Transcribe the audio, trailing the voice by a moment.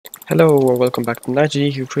Hello and welcome back to Night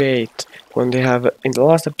Create. When they have in the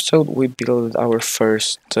last episode we built our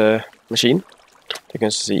first machine. You can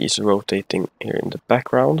see it's rotating here in the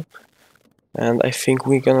background, and I think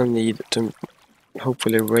we're gonna need to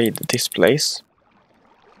hopefully raid this place.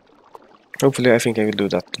 Hopefully I think I will do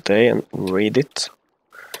that today and raid it.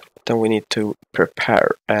 Then we need to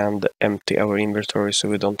prepare and empty our inventory so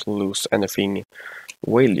we don't lose anything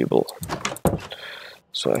valuable.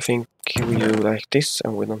 So I think we do like this,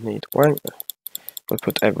 and we don't need one. We'll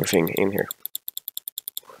put everything in here.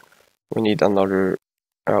 We need another.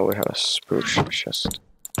 Oh, we have a spruce chest.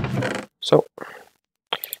 So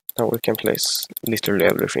now we can place literally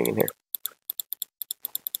everything in here.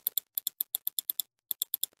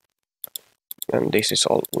 And this is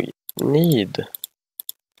all we need.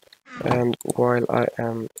 And while I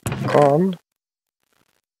am gone,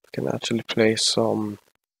 I can actually place some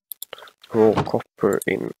raw copper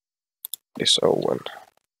in this oven.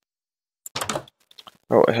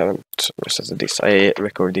 Oh, I haven't reset this. I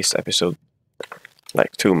record this episode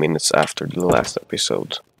like 2 minutes after the last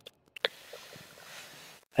episode.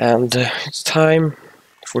 And it's time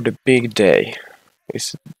for the big day.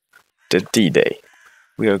 It's the D-Day.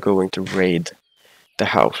 We are going to raid the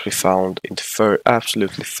house we found in the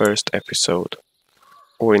absolutely first episode,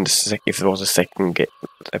 or in the if it was the second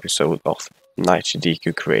episode of Night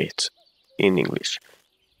Create in English.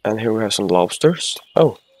 And here we have some lobsters.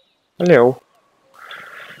 Oh, hello.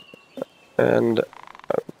 And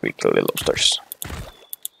we kill the lobsters.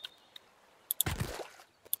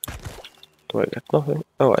 Do I get nothing?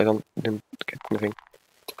 Oh, didn't get anything.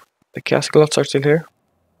 The cascalots are still here.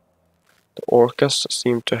 The orcas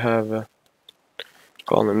seem to have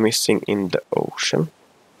gone missing in the ocean.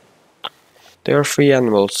 They are free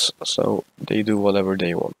animals, so they do whatever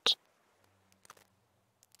they want.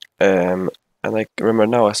 And I remember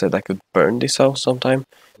now I said I could burn this house sometime.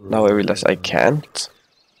 Now I realize I can't.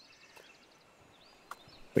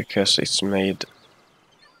 Because it's made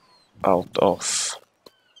out of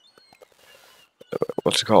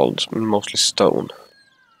what's it called? Mostly stone.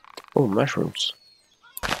 Oh, mushrooms.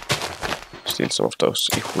 Steal some of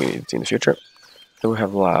those if we need it in the future. Do we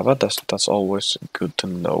have lava? That's always good to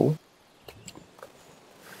know.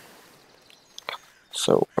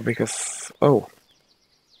 So because oh,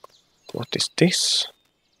 what is this?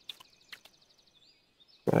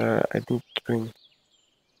 I didn't bring.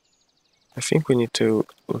 I think we need to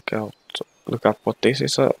look up what this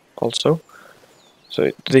is also.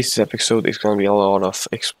 So this episode is gonna be a lot of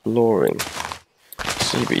exploring.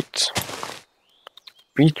 Sea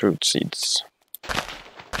beetroot seeds.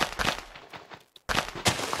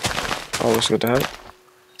 Always good to have.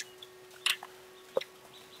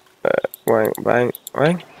 Bang, bang,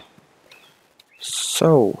 bang.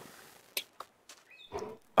 So,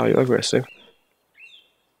 are you aggressive?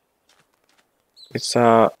 It's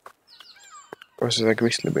or is it a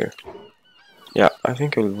grizzly bear? Yeah, I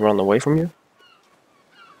think he'll run away from you.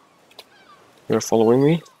 You're following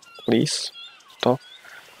me? Please, stop.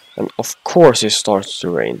 And of course it starts to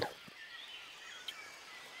rain.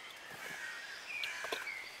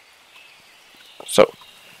 So,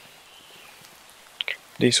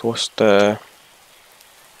 this was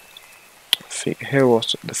here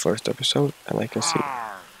was the first episode, and I can see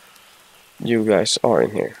you guys are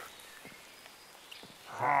in here.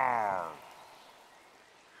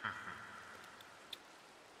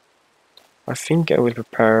 I think I will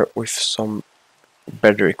prepare with some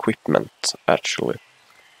better equipment, actually.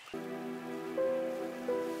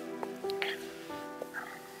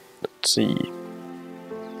 Let's see.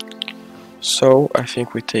 So, I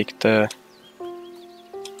think we take the...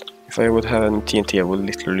 If I would have an TNT, I would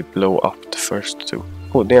literally blow up the first two.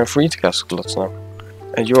 Oh, they are free to cascalots now.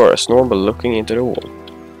 And you are as normal looking into the wall.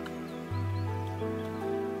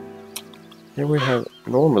 Here we have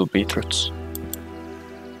normal beetroots.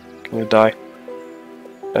 Can you die?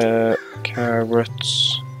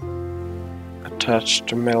 Carrots attached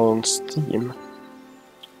to melon steam.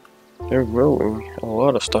 They're growing a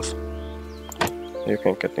lot of stuff. You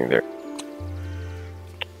can't get in there.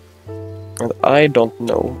 And I don't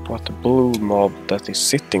know what the blue mob that is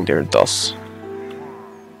sitting there does.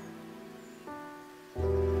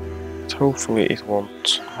 But hopefully it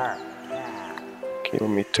won't kill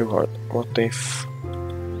me too hard. What if...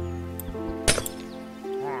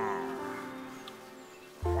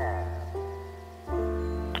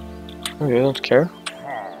 Oh, you don't care?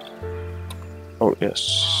 Oh,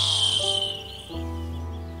 yes.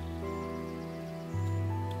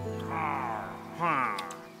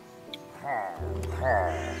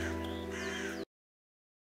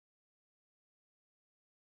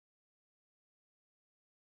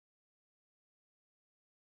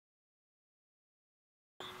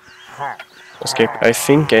 Escape. I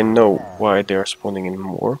think I know why they are spawning in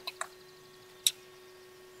more.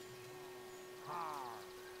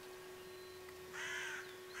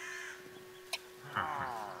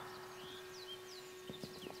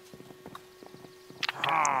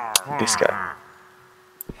 This guy.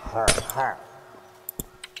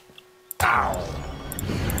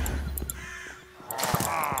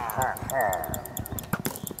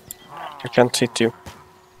 I can't hit you.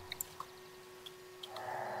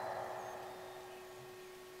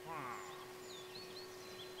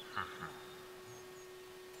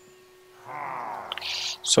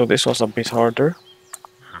 So this was a bit harder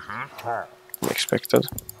than expected.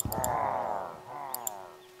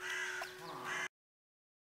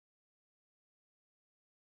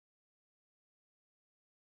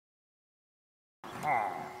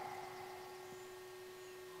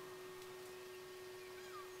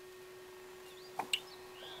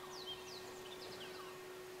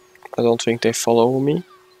 I don't think they follow me.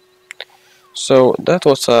 So that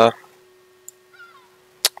was a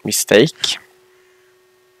mistake.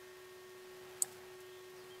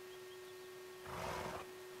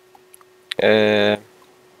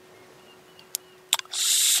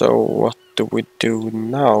 So what do we do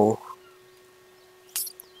now?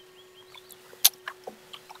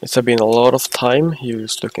 It's been a lot of time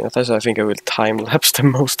used looking at this. I think I will time-lapse the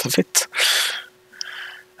most of it.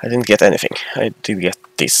 I didn't get anything. I did get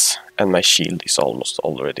this, and my shield is almost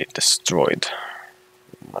already destroyed.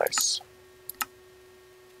 Nice.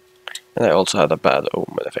 And I also had a bad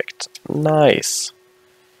omen effect. Nice.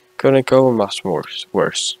 Couldn't go much more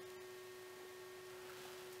worse.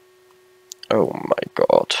 Oh my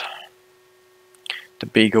god. The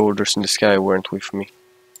big orders in the sky weren't with me.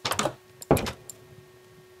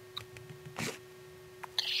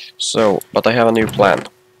 So, but I have a new plan.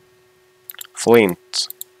 Flint,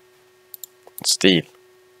 steel,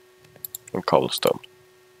 and cobblestone.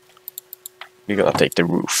 We're gonna take the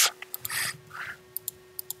roof.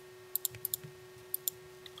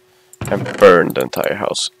 And burn the entire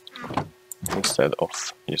house. Instead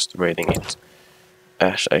of just raiding it.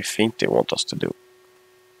 As I think they want us to do.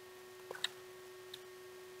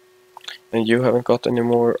 And you haven't got any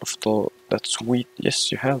more of that sweet...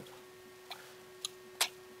 Yes, you have.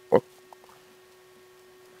 Oh.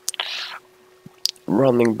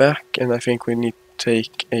 Running back, and I think we need to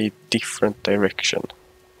take a different direction.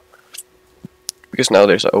 Because now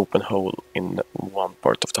there's an open hole in one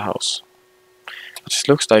part of the house. But it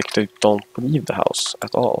looks like they don't leave the house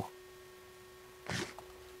at all.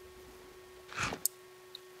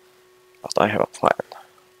 But I have a plan.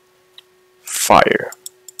 Fire.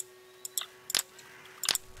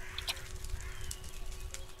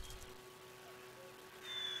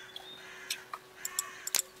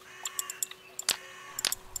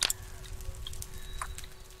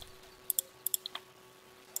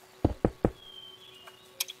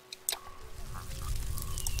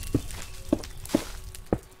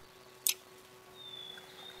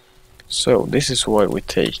 So this is why we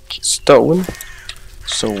take stone,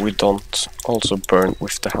 so we don't also burn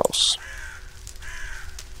with the house.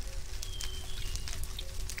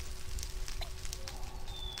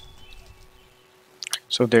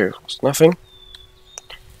 So there was nothing.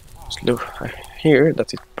 Let's look, I hear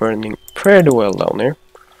that it's burning pretty well down here.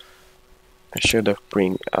 I should have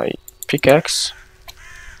bring a pickaxe.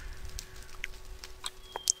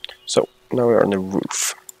 So now we're on the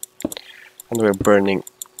roof. And we're burning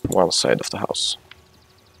one side of the house.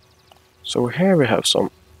 So here we have some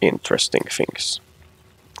interesting things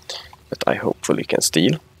that I hopefully can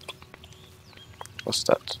steal. What's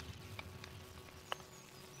that?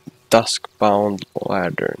 Dusk-bound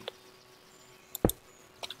lantern.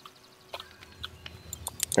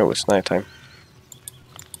 Oh, it's nighttime.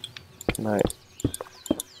 Night.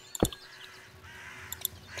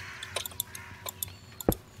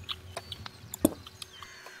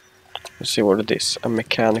 Let's see what it is. A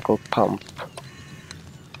mechanical pump.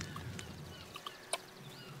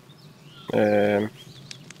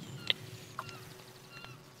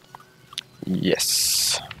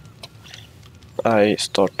 Yes. I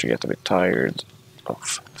start to get a bit tired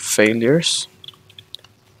of failures.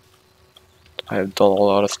 I have done a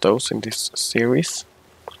lot of those in this series.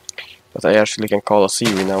 But I actually can call a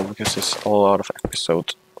series now because it's a lot of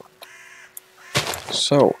episodes.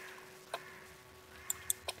 So.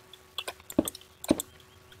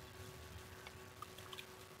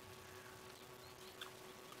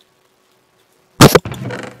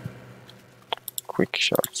 Quick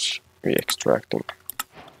shots. Re-extracting.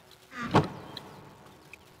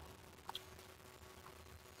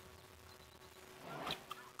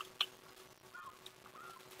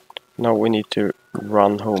 Now we need to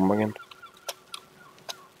run home again.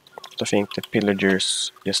 I think the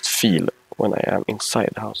pillagers just feel when I am inside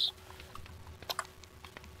the house.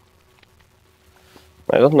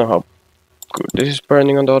 I don't know how good this is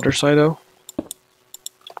burning on the other side though. It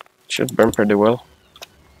should burn pretty well.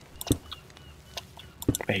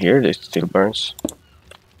 I hear it still burns.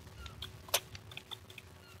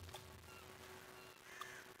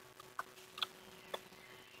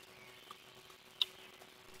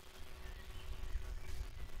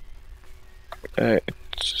 It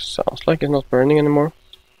sounds like it's not burning anymore.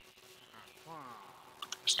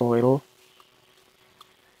 Just a little.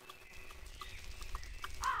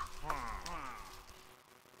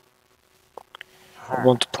 I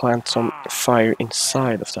want to plant some fire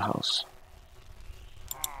inside of the house.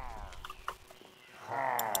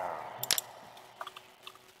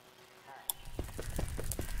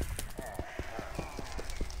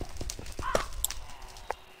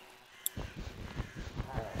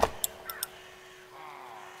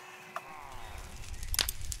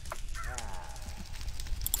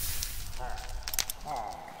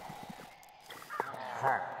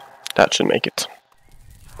 That should make it.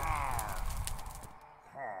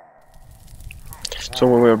 So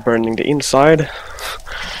when we are burning the inside,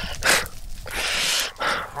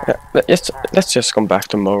 let's just come back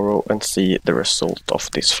tomorrow and see the result of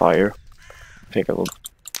this fire. I think I will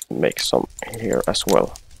make some here as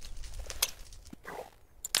well.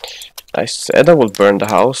 I said I would burn the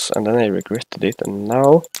house and then I regretted it, and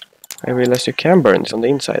now I realize you can burn this on the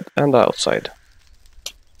inside and the outside.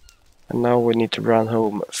 And now we need to run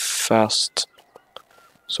home fast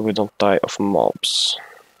so we don't die of mobs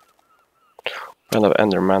and of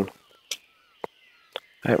Enderman.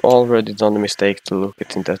 I have already done the mistake to look at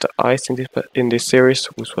the ice in this series,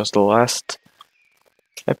 which was the last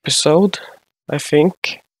episode, I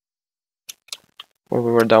think. When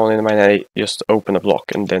we were down in the mine, I just opened a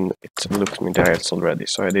block and then it looked me the ice already,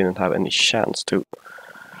 so I didn't have any chance to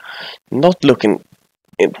not looking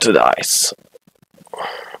into the ice.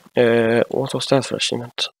 What was that for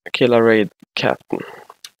achievement? Kill a raid captain.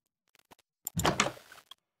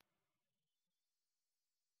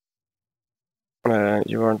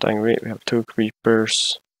 You aren't angry. We have 2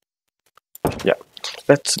 creepers. Yeah,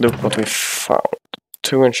 let's look what we found.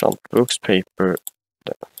 2 enchant books, paper.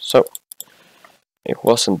 So, it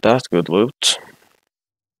wasn't that good loot.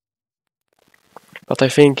 But I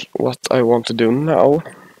think what I want to do now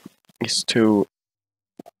is to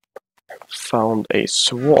found a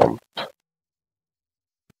swamp.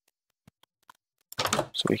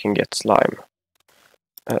 So we can get slime.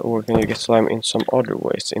 Or we can get slime in some other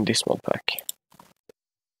ways in this mod pack.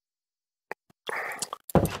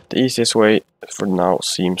 The easiest way for now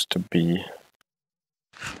seems to be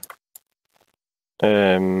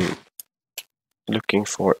looking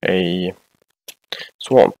for a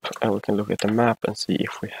swamp, and we can look at the map and see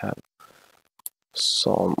if we have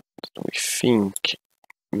some that we think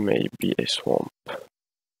may be a swamp.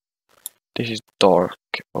 This is dark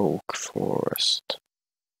oak forest.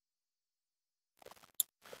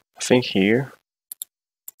 I think here.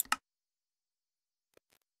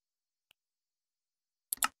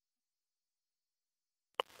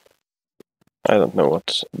 I don't know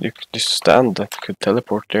what this stand that could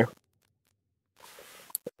teleport there.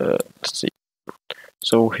 Let's see.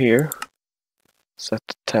 So here, set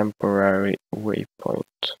temporary waypoint.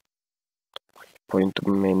 Waypoint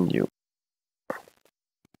menu.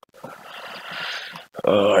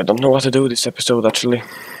 I don't know what to do this episode actually.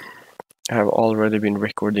 I have already been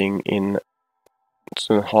recording in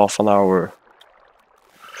half an hour.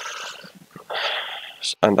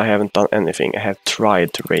 And I haven't done anything. I have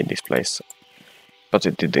tried to raid this place, but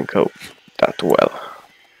it didn't go that well.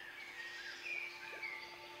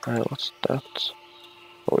 What's that?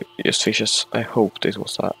 Oh, just fishes. I hope this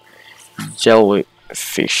was a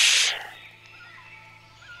jellyfish.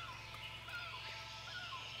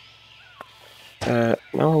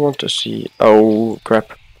 Now I want to see. Oh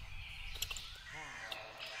crap!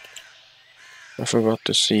 I forgot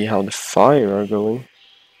to see how the fire are going.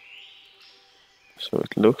 So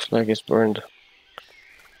it looks like it's burned,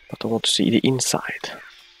 but I want to see the inside.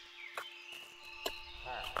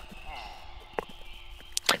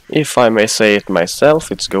 If I may say it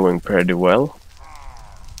myself, it's going pretty well.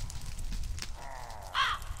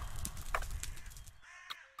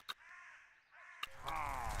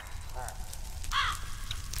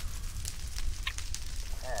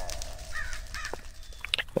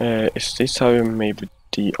 Is this how you maybe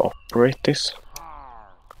de-operate this?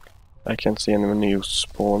 I can't see any new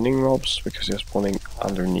spawning mobs because they're spawning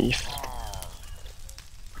underneath.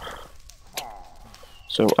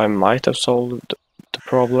 So I might have solved the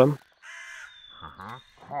problem.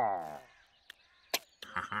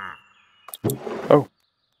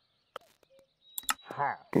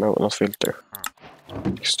 No, not filter.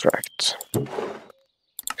 Extract.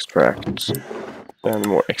 Extract. And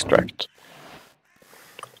more extract.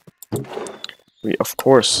 We of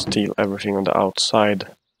course steal everything on the outside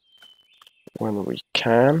when we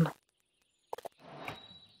can.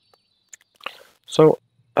 So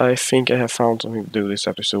I think I have found something to do this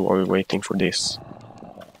episode while we're waiting for this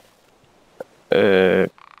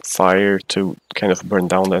fire to kind of burn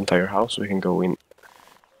down the entire house. We can go in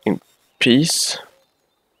peace.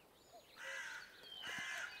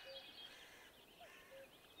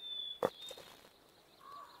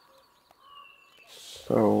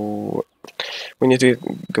 So we need to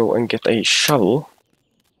go and get a shovel.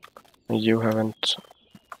 You haven't.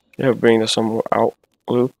 You have bring us some more out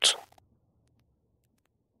loot.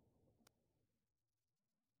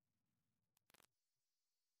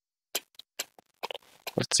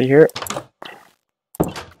 Let's see here.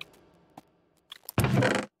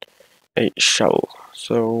 A shovel.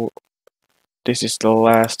 So this is the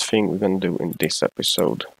last thing we're gonna do in this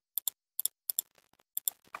episode.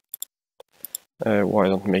 Why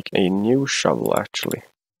don't make a new shovel actually?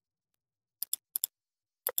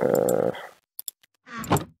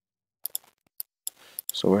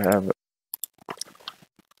 So we have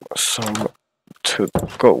some to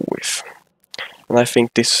go with. And I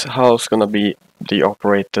think this house is gonna be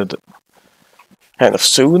deoperated kind of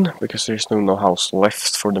soon, because there's no house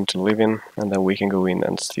left for them to live in, and then we can go in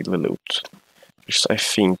and steal the loot. Because I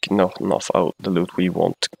think not enough of the loot we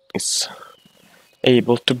want is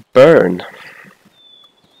able to burn.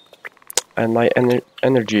 And my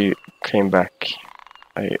energy came back.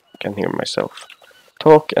 I can hear myself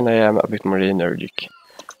talk, and I am a bit more energetic.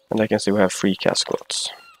 And I can see we have 3 cask slots.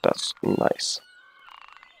 That's nice.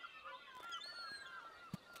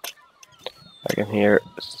 I can hear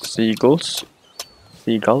seagulls.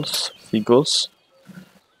 Seagulls.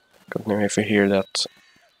 Don't know if you hear that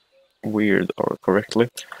weird or correctly.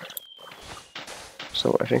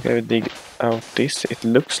 So I think I will dig out this. It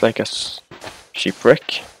looks like a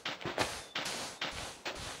shipwreck.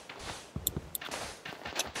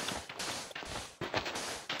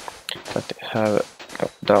 But they have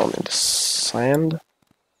got down in the sand.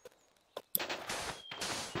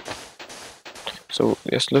 So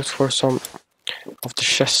just look for some of the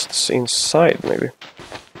chests inside, maybe.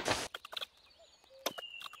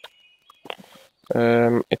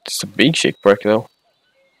 It's a big shipwreck though.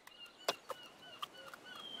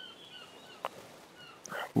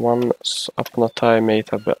 Once upon a time it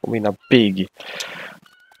have been a big,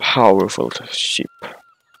 powerful ship.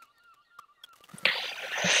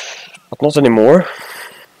 But not anymore.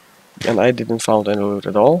 And I didn't find any loot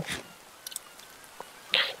at all.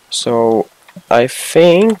 So I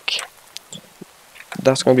think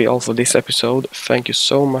that's gonna be all for this episode. Thank you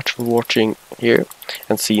so much for watching here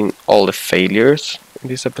and seeing all the failures in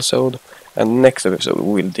this episode. And next episode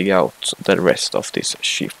we'll dig out the rest of this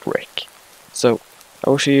shipwreck. So I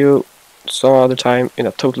will see you some other time in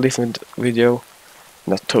a totally different video,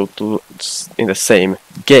 in the same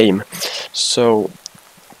game. So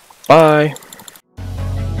bye.